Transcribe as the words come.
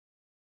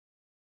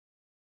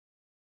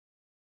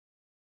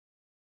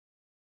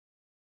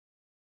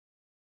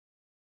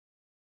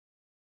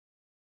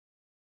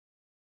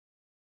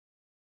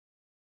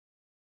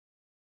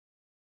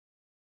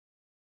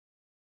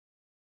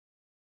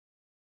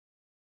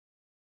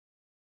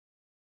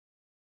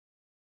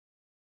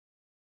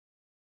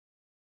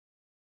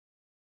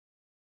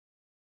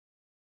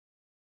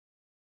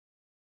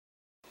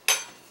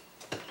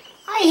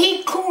I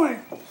hate corn.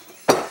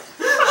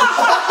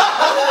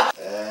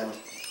 And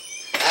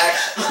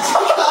action.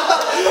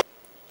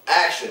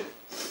 Action.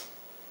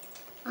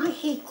 I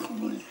hate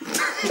corn.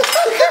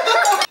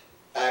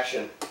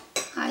 Action.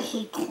 I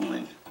hate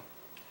corn.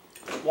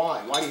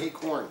 Why? Why do you hate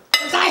corn?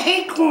 'Cause I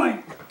hate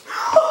corn.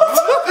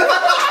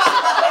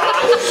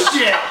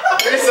 Shit!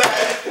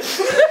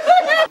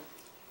 Reset.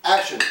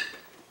 Action.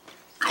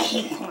 I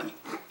hate corn.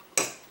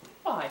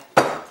 Why?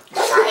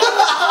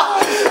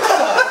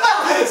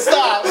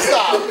 Stop!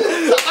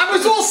 I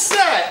was all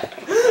set!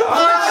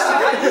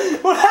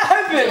 What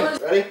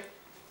happened? Ready?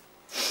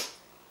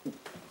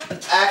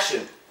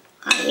 Action.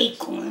 I hate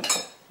corn.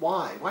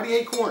 Why? Why do you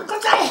hate corn?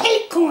 Because I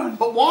hate corn.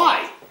 But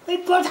why?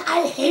 Because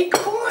I hate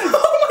corn.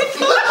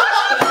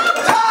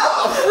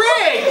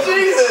 Rick!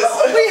 Jesus.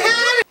 We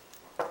had it!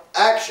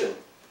 Action.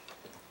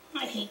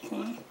 I hate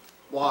corn.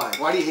 Why?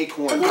 Why do you hate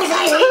corn? Because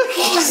I hate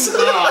corn.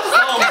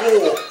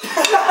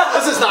 Oh,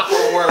 this is not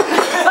gonna work.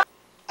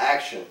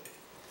 Action.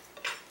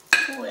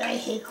 Boy, I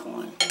hate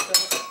corn.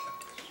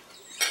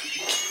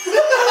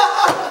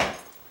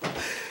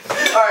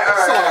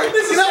 Alright. Sorry.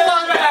 This is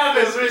what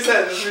happens.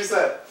 Just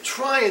reset.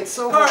 Trying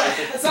so hard.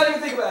 Alright, let's not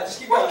even think about it. Just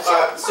keep going.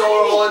 Alright, still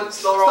rolling.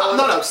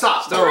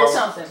 Stop. Try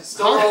something.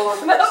 Still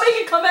rolling. No, make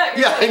it come back.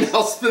 Yeah, and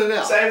I'll spit it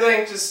out. Same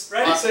thing, just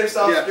Ready? same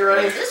stuff. Yeah. You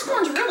ready? This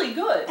corn's really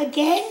good.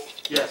 Again?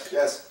 Yes.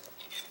 Yes.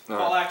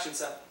 Call action,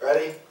 Seth.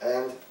 Ready?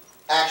 And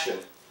action.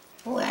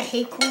 Boy, I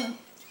hate corn.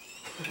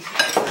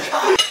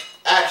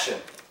 Action.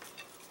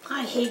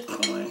 I hate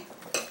corn.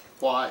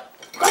 Why?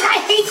 Because I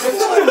hate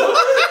corn.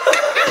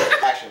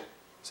 Action.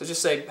 So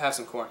just say, have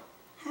some corn.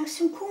 Have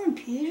some corn,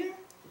 Peter.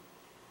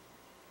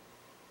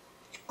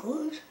 It's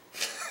good.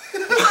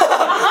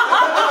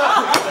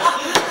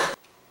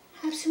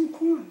 Have some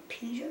corn,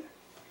 Peter.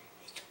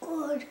 It's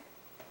good.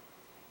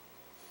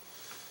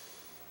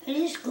 It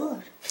is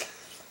good.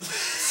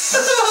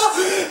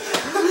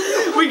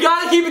 We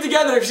gotta keep it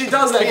together if she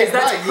does that, because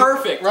that's Right,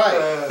 perfect.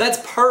 Right. That's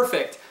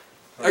perfect.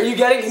 Are you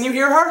getting, can you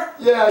hear her?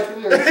 Yeah, I can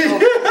hear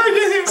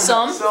it.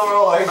 Some? Still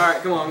rolling.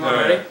 Alright, come on,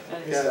 ready?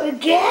 Yeah.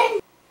 Again?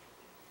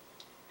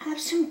 Have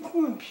some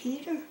corn,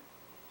 Peter.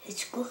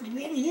 It's good. It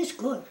really is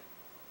good.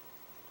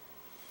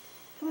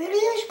 It really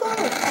is good.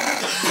 I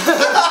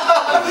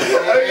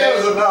think that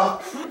was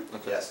enough.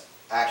 Yes.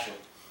 Action.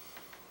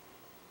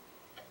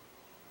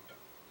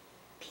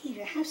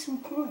 Peter, have some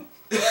corn.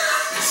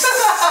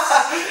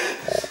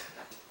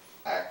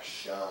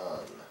 Action.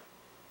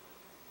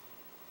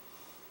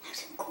 Have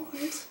some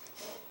corn.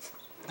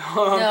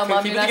 No,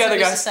 Mom, keep you're it not together, supposed to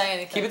guys. say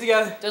anything. Keep it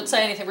together. Don't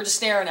say anything. We're just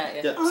staring at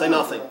you. Yeah, say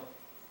nothing.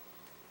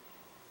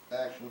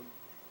 Action.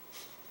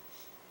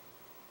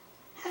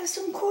 Have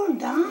some corn,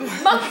 Don. No!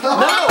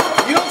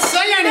 You don't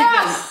say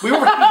anything! We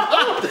were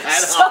about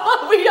that.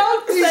 Stop, we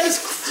don't say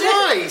Jesus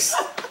Christ!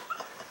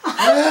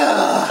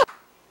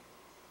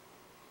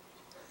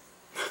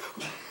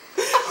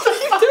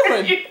 What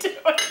are you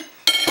doing?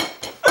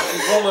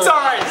 It's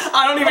alright.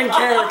 I don't even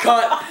care.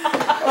 Cut.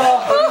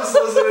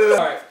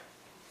 Alright.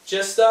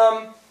 Just,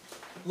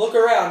 look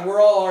around.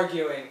 We're all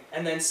arguing.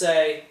 And then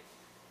say,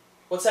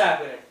 what's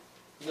happening?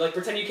 You, like,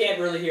 pretend you can't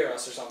really hear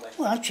us or something.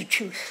 Well, that's the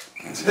truth.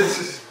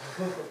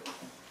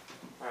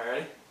 Alright,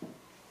 ready?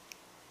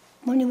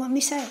 What do you want me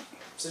to say?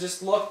 So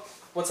just look.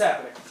 What's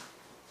happening?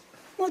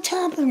 What's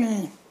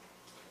happening?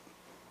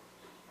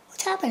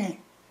 What's happening?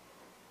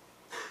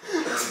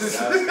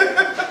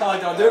 Oh,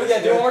 don't do it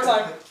again. Do it one more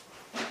time.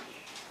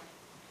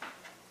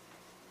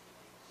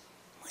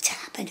 What's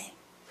happening?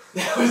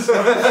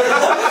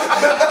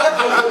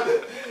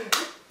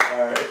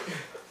 Alright.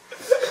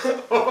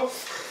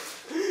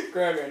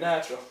 Graham, you're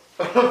natural.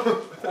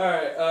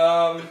 Alright,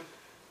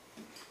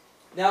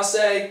 now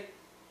say,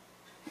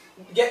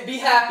 be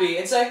happy,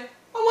 and say,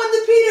 oh, when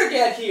did Peter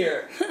get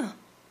here?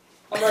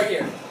 I'm right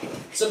here.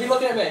 So be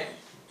looking at me.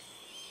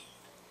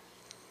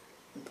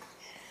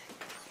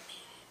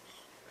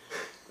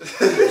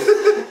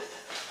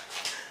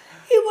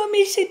 You want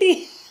me to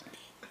be?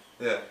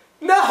 Yeah.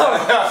 No!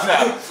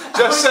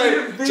 Just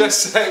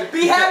say.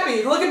 Be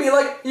happy. Look at me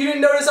like you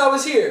didn't notice I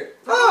was here.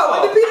 Oh,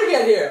 when did Peter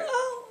get here?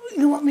 Oh,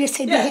 you want me to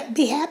say Yeah.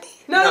 be happy?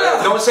 No.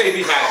 Don't say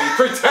be happy.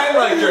 Pretend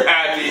like you're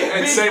happy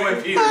and say when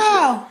Peter's here.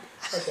 Oh.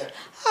 Okay.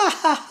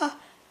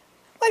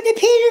 When did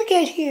Peter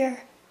get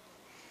here?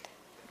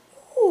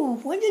 Oh,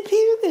 when did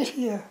Peter get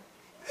here?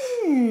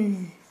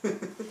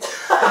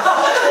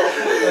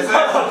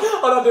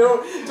 Hold on, do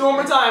it one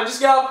more time. Just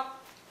go,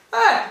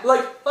 hey,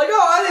 like,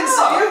 oh, I didn't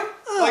see you.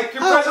 Like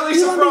you're pleasantly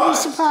you want me to be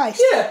surprised.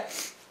 surprised? Yeah.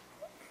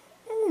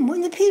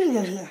 When did Peter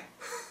get here?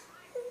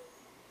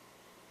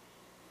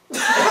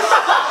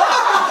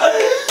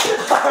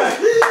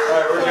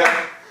 Alright, we're good.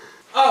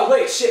 Oh,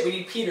 wait, shit, we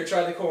need Peter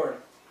try the corn.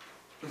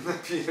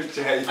 Peter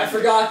tried. I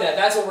forgot that.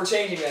 That's what we're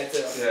changing that to.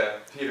 Yeah,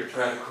 Peter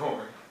tried the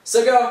corn.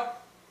 So go,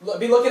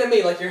 be looking at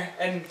me like you're,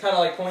 and kind of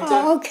like point to.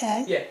 Oh,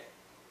 okay. Yeah.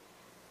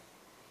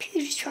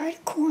 Peter's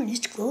tried corn.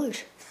 It's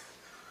good.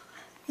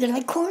 You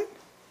like corn?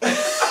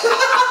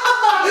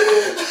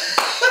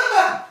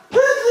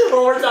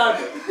 One more time.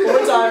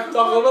 Talk a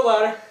little bit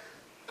louder.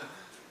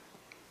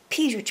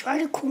 Peter, try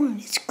the corn.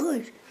 It's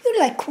good. You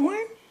like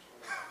corn?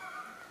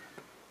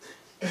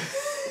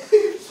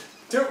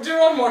 Do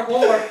one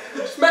more.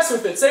 Just mess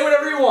with it. Say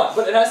whatever you want,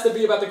 but it has to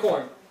be about the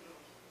corn.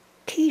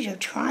 Peter,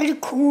 try the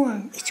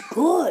corn. It's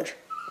good.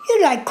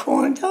 You like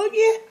corn, don't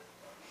you?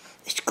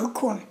 It's good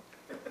corn.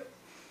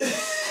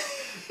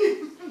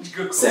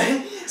 Good.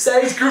 Say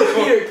it's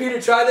good.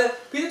 Peter, try the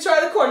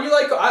corn. You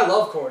like corn. I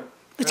love corn.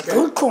 It's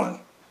good corn.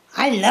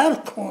 I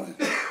love corn.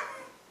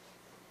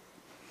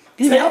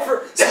 You Say know?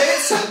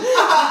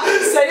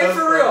 say it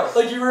for real.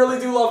 Like you really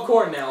do love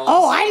corn now.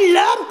 Oh, I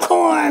love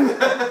corn.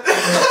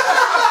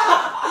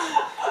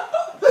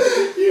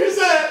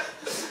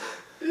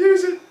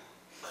 Use it.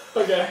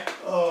 Okay.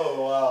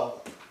 Oh,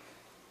 wow.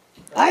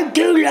 I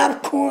do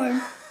love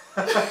corn.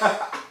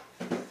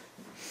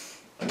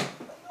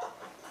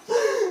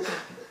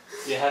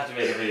 You have to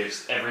make a video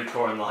just every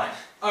corn line.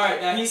 All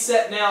right. Now he's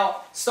set.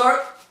 Now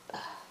start.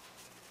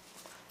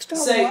 Stop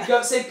Say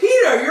what? say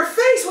Peter, your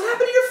face. What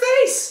happened to your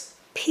face?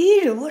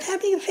 Peter, what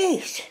happened to your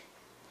face?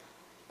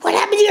 What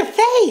happened to your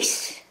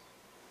face?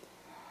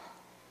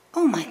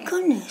 Oh my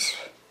goodness.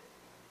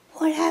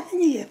 What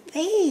happened to your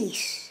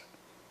face?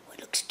 It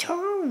looks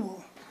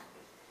terrible.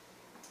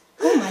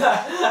 Oh my.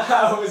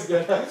 That was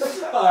good.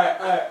 All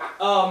right.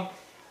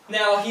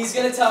 Now he's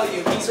gonna tell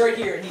you. He's right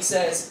here, and he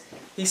says,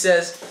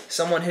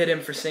 someone hit him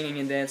for singing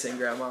and dancing,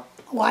 Grandma.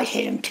 Oh, I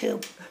hit him too.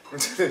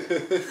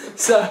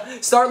 So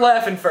start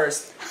laughing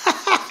first.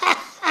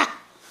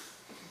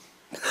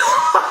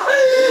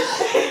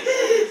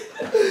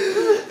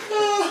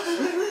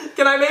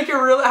 Can I make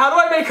her really? How do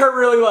I make her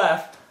really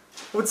laugh?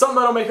 What's something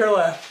that'll make her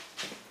laugh?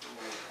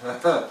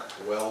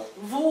 Well.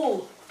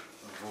 Vool.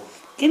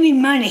 Give me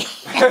money.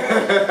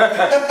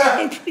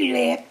 Make me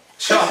laugh.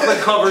 Chocolate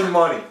covered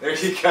money. There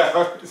you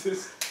go.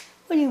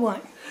 What do you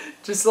want?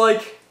 Just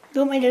like,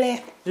 You want me to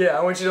laugh? yeah,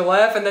 I want you to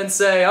laugh and then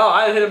say, oh,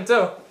 I hit him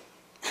too.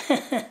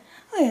 I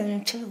hit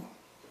him too.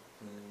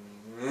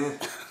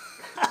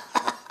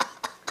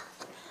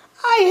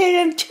 I hit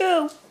him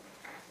too.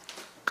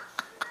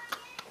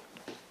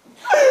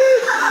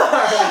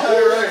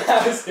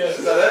 That was good.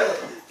 Is that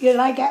it? You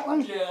like that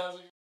one? Yeah, that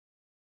was